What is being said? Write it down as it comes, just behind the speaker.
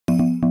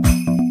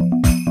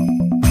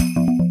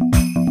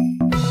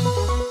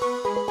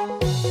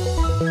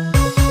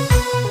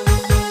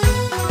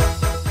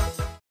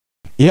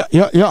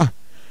Yeah.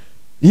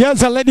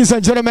 Yes, ladies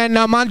and gentlemen,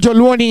 Manjo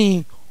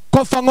Luoni,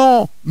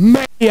 Kofango,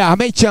 Media,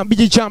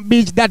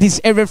 Beach. That is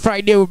every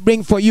Friday we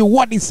bring for you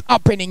what is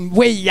happening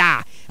where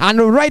ya. And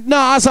right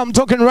now, as I'm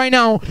talking right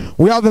now,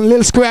 we have in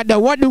Lil Square, the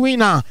what do we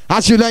now?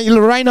 As you like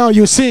right now,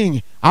 you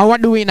sing.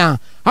 What do we now?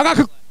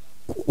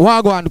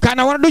 Wagwan, can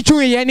I want to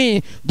do you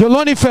any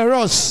Joloni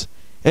Ferros,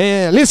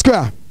 Lil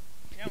Square?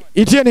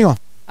 Itienio.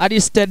 Adi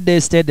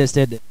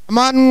steady.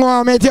 Man,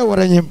 metia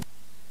waranyi.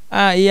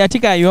 Ya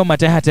tika yo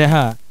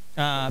mateha.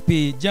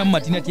 Pi jam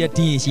matina tia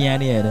ti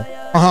shiani ere.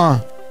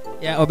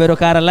 Ya obero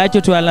kara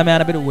lacho tu ala me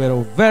ana bedo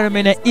wero very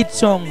many hit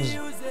songs.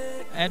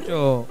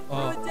 Ento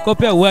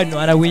kopia wanu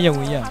ana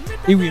winya.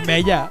 Iwi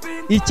meja,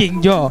 I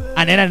chingjo,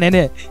 anena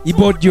nene, I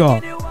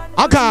bodjo.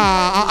 Okay,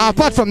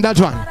 apart from that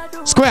one,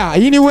 Square,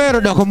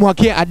 anywhere do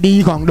komwaki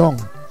adi kongdong.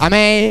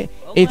 Ame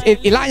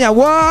Ilanya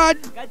word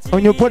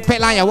when you put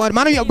Pelanya word.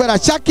 Manu you better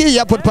Chaki,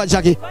 you put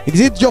Pachaki. Is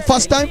it your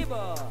first time?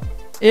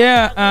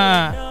 Yeah,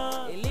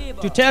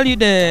 to tell you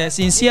the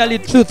sincerely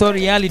truth or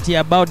reality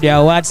about the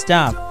award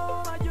stuff.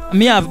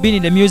 Me, I've been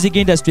in the music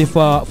industry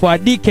for a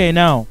decade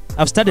now.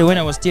 I've started when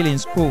I was still in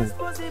school,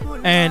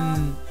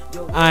 and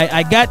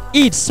I got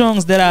 8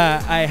 songs that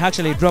I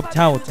actually dropped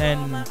out,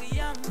 and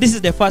this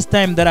is the first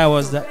time that I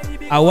was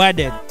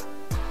awarded,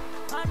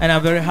 and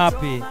I'm very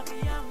happy.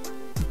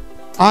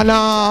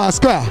 And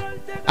Square,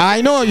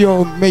 I know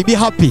you may be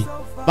happy,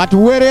 but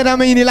where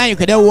am I in the line?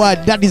 Okay, the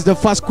word. That is the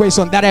first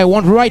question that I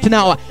want right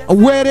now.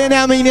 Where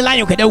am I in the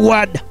line? Okay, the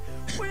word.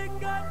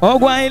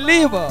 Ogwa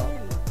ilivo,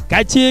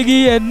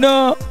 kachigi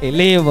eno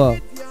ilivo.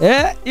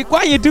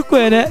 Ikwa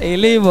yitukwe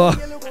ilivo.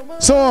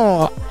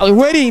 So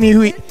where in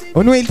it?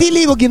 Onu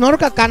ilivo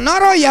kinoroka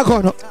kanaro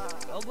yakono.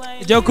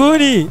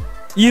 Jokuni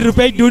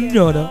irupe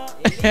dunyo no.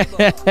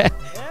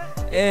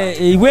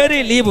 Where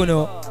ilivo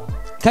no.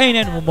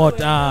 Kainen mumot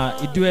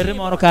iduere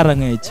moro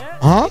karangech.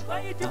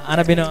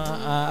 Anabino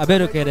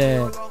abero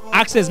kede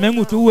access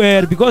mengu to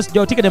wear because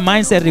you take the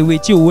mindset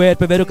which you wear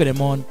pebero kede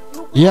mon.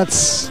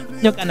 Yes.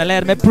 You can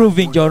learn me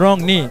proving you're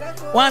wrong ni.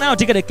 One now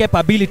take the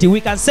capability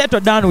we can settle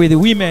down with the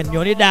women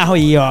you need that ho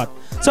yot.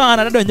 So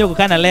another don't you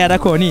can learn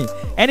ko ni.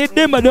 Any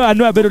dem do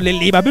anu abero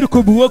leli abero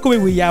kubuwo ko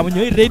we ya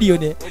munyo radio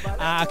ne.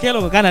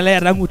 Akelo kan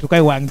learn rangu to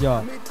kai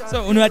wangjo.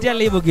 So unu atia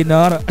libo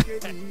ginoro.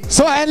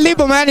 So and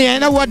libo man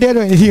and what they do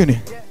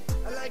in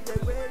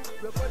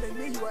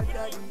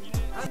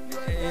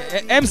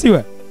MC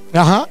we.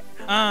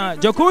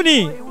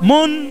 Jokuni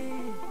mon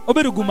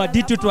oberu guma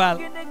ditutwal.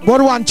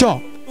 What one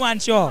show? One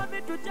show.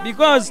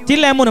 Because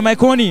till I'm on my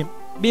corny,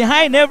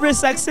 behind every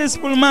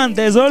successful man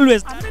there's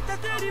always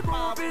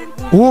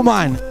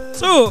woman.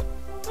 So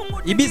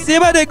ibi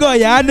seba de go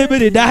ya ne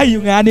be da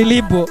yu ngani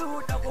libo.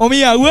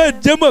 Omi ya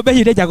word jumbo be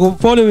hide jako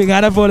following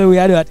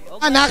adu.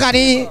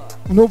 Anakani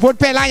no put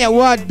pelanya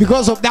word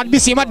because of that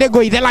bisima de go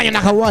idelanya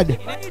naka word.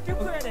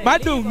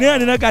 Badung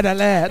ne na kada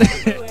ler.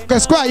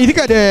 Square,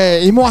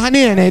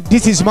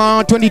 this is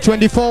my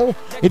 2024.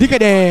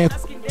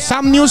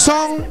 Some new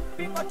song.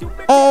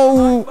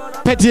 Oh,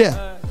 Petia.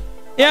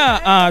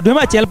 Yeah, do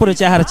my tell for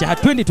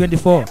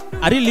 2024.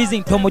 I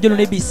releasing Tomo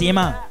Jolo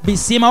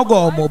Bisima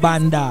go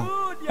Mobanda.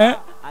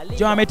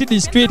 Jame to the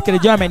street,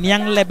 Jame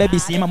young lebe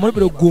Bisima,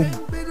 Mobile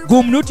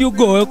Gum not you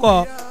go,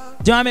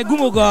 Jame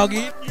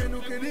Gumogogi.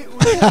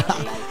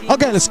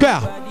 Okay,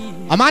 Square.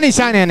 Amani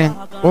shining.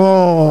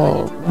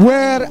 Oh,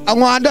 where I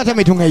want to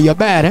me to your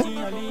bed.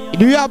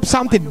 Do you have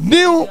something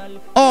new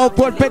or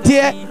put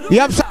Petia?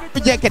 You have some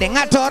jacket and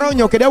Atoro,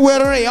 you can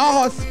wear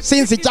your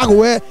since it's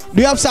do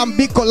you have some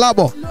big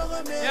collabo?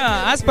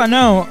 Yeah, as per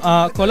now,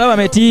 collabo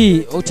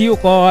meti, Otio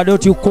ko do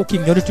to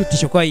cooking, you to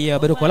Tishokoya,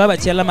 but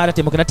collabo Chella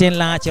Maratimocratin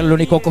La,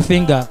 Cheloni Coco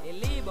Finger.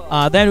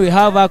 Then we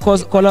have a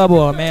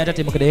collabo,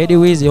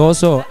 Maratimocredi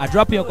also. I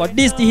drop your code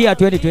this here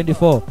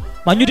 2024.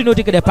 Man, you know,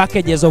 take the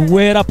packages of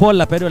where a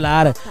Paula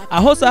Pedolar.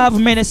 I also have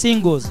many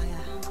singles.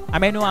 I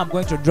may know I'm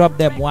going to drop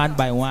them one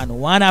by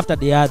one after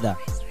the other.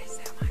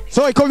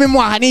 So it could be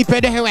Mohani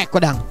Pedehe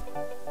Kodang.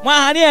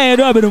 Mohani, I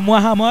don't know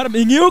Mohammed.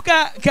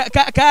 Minuka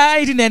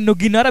Kaiten no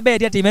Ginara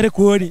Bed at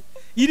Americoni.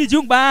 Idi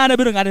Jumba,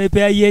 Burung and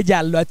repair ye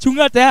jalo,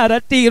 Chunga Tara,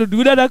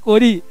 do that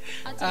Cody.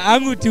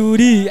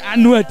 Anguturi,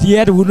 Anuat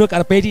yet would look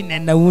at Patin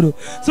and Nauru.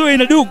 So in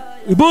a doom,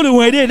 we both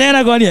away there,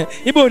 Nana Gonia,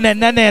 Ibo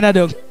Nana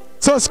dog.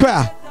 So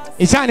Square,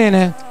 it's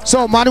an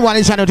so Manuan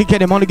is an ticket,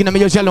 the Monogina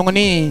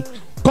Longoni.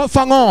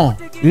 Kofango,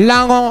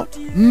 Lango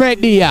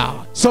Media.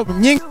 So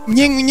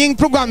Ying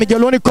program is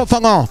your only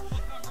Kofango.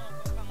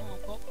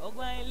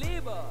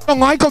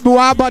 I could do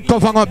about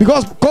Kofango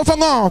because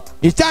Kofango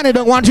is China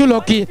don't want you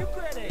lucky.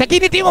 Take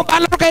it of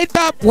allocate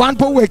up one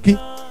per week.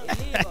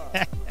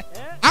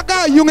 I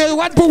got you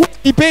one per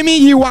week. Pay me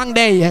you one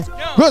day.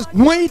 Because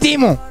no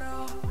Timo.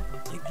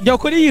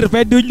 Jokoni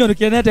repeat do you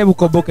can have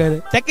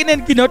Koboka. Taking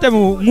and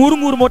Kinotamo,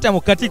 Murmur Motamo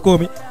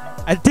Katikomi.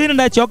 I think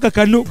that choka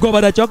canoe go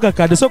by the choka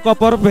card, so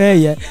copper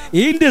pay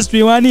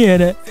industry 1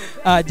 year.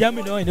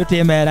 Jamino in the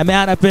team, a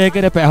man a pay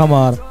get a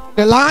pehomor.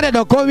 The land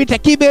of COVID,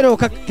 Takibero,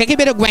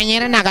 Kakibero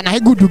Guanyana, and I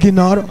good looking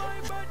or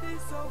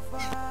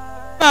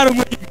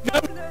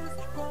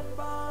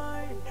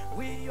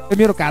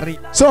miro kari.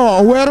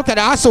 So where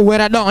kada aso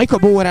where dong iko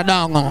bu where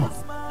dong.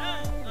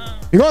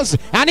 Because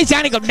ani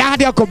chani ko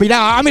dadi ko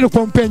bila ami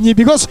pompenyi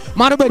because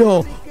maro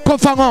bedo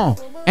kofango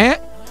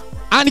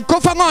ani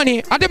kofango ni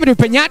ade bedo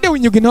penyade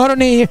unyuginoro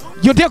ni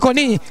yote ko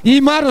ni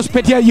imaro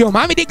spetia yom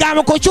ami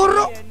digamo ko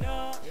churro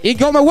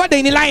igome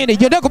wade ni line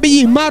yote ko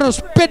bi imaro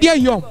spetia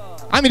yom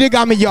ami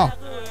digamo yo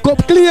ko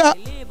clear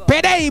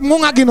pede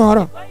munga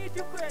ginoro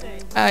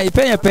ai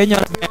penya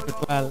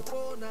twal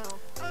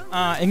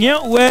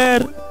ngio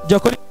wer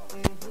jokoni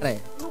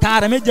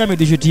tara me jame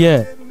di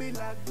jutie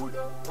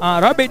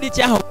robe di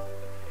chaho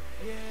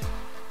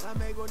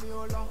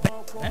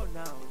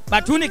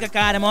batuni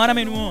kakare mora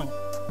menu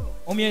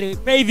omiere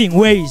paving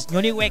ways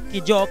nyoni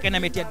weki jo kena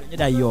metia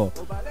da yo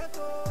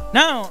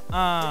now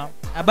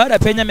about a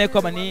penya me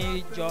ko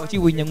mani jo ti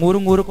winya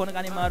nguru kono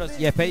kani Maros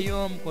ye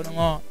payum kono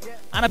ngo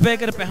ana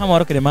peker pe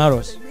hamoro kre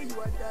Maros.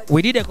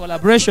 We did a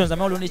collaborations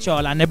I'm all only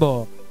chola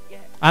nebo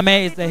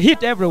it's a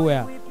hit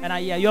everywhere and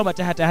I hear yoma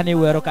tahata hani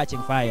wero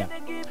catching fire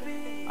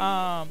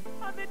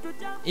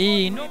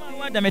NUMA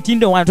wanda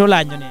metindo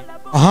wantola nyone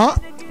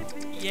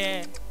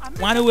yeah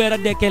wana wera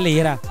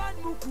dekelera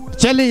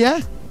Cheli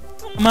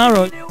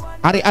Maros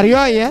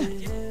Ario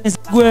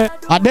Square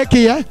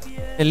Adeki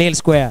Lil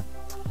Square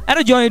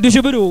Ero Johnny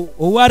Dushubiru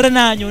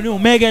warana nyoni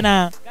mega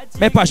na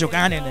me pasho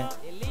kanene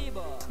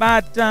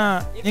but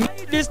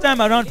this time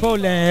around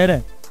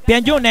Poland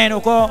Pianjo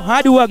neno ko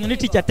hard work ni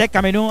teacher tech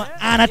kameno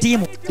ana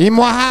timu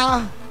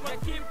Imwaha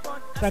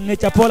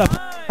Tangecha pola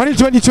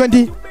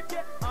 2020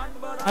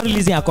 I'm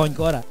releasing a coin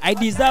kora I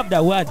deserve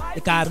the word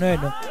the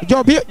carno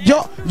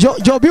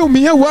Jobi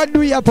umiye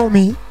wadu ya for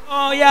me.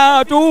 Oh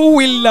yeah, to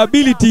will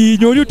ability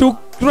nyoni to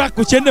crack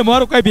kuchende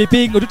moro kwa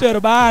Beepee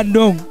ngotero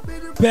bandong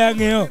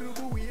pengeo.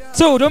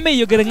 So don't me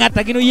you get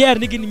ngata kino yer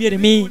ni kini mere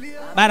me.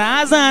 But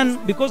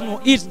Azan because no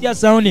it's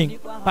just sounding.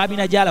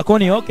 Pabina jala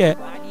koni okay.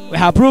 We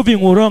are proving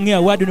we're wrong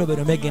here. What do you know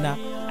about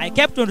I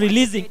kept on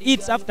releasing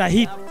hits after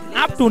hit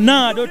up to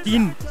now. Don't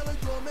in.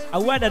 I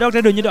want the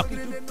doctor don't you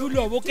do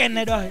low can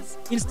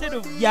instead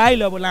of yai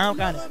level now.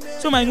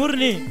 So my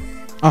nurni.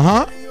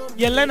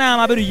 Yella na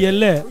maberu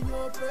yella.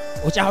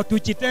 Ocha how to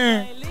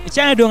chita.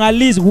 China don't at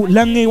least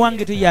langi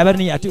wangi to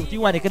yaberni atu. Ti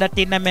wane kada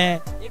tina me.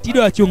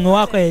 Tido achungo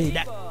wako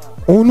ida.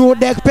 Uno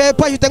dek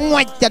pepa you teng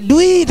wacha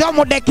dui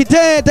tomo dek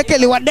kite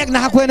tekeli wadek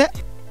na hakwene.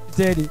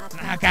 Tedi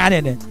na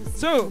kanene.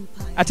 So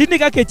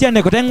atindika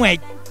kechane ko teng wach.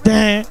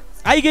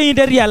 I get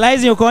into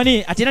realizing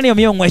koni atina ni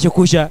omiyo ngwecho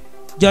kusha.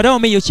 Jora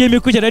omiyo chimi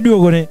kusha da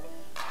duogo ne.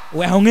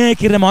 We honge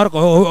kire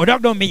marko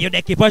odok mi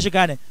yode kipasho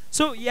kane.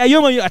 So ya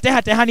yomo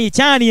ateha hani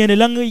chani ene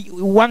langi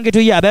wange to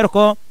ya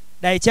berko.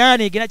 Dai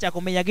chani gina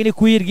chako meya gini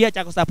queer gia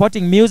chako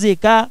supporting music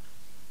ka.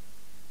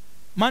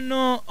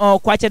 Mano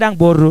kwache dang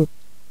boru.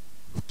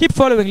 Keep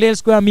following Lil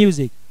Square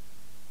Music.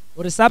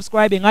 Or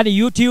subscribing on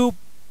YouTube,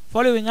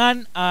 following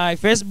on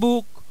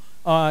Facebook,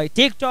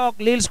 TikTok,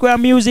 Lil Square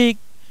Music.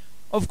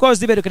 Of course,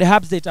 the video could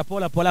have the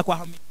pola kwa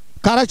hami.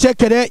 Karache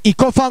kere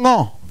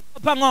ikofango.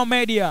 Kopango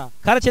media.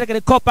 Karache kere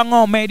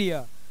kopango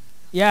media.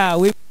 Yeah,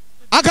 we.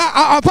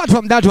 Apart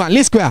from that one,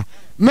 Lil Square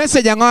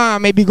message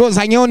maybe because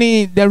I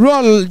only the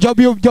role job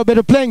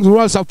playing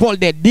roles of all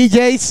the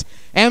DJs,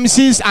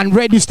 MCs, and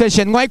radio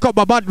station. Why talk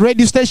about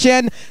radio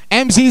station,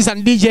 MCs,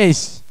 and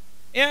DJs?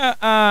 Yeah,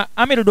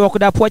 I mean to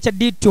that what I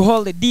did to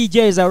all the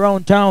DJs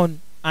around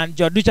town and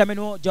Joducha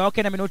meno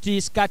Joken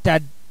ameno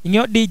scattered. In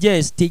your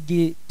DJs,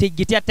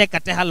 Tigitia take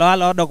a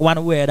hello dog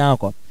one way now.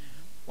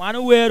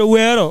 One way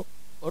or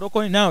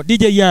now,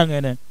 DJ Young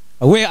and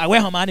away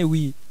how many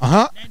we.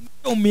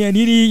 Me and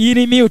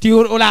me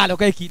to Ola,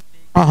 okay. So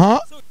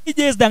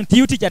DJs dang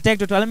duty attack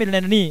to tell me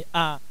ni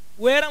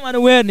where am I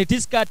aware it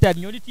is scattered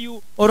unity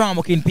or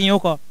Ramokin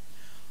Pioko.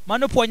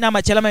 Mano point na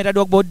machela may talk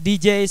about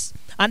DJs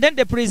and then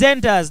the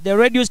presenters, the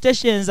radio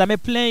stations I'm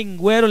playing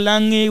where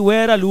langi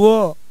where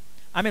luo.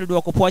 I mean, do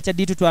a poacher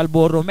dito to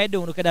Alboro,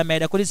 Medo, Nukada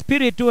Meda, could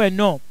spirit to and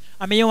no.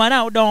 I mean, you want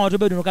out down to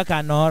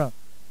Beduka Nora.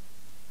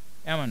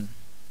 Yaman.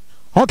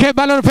 Okay,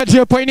 Balon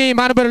Petio Poini,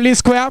 Manabel Lil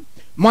Square,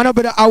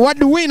 Manabel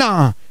award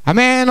winner. A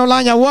man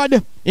online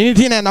award,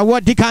 anything and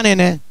award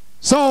Dikanene.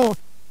 So,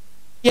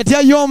 yet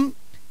yom,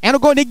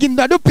 and go digging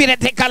the Dupire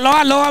take a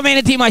low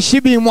amenity, my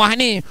shibi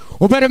Mohani,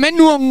 over a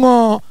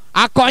menu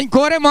a coin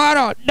core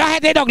moro,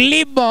 the dog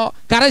libo,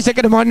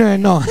 Karasek Mono,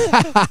 no.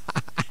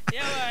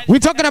 We're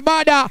talking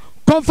about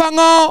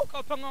Kofango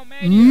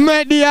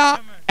Media,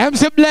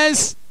 MC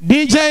Bless,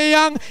 DJ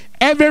Young.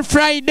 Every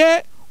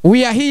Friday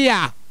we are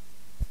here.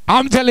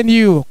 I'm telling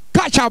you,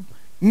 catch up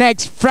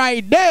next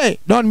Friday.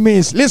 Don't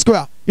miss. Lil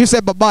Square, you say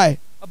bye-bye.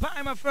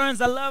 Bye, my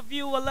friends. I love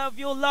you a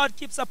lot.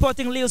 Keep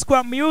supporting Lil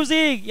Square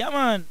Music. Yeah,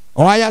 man.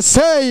 Oh, I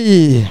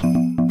say.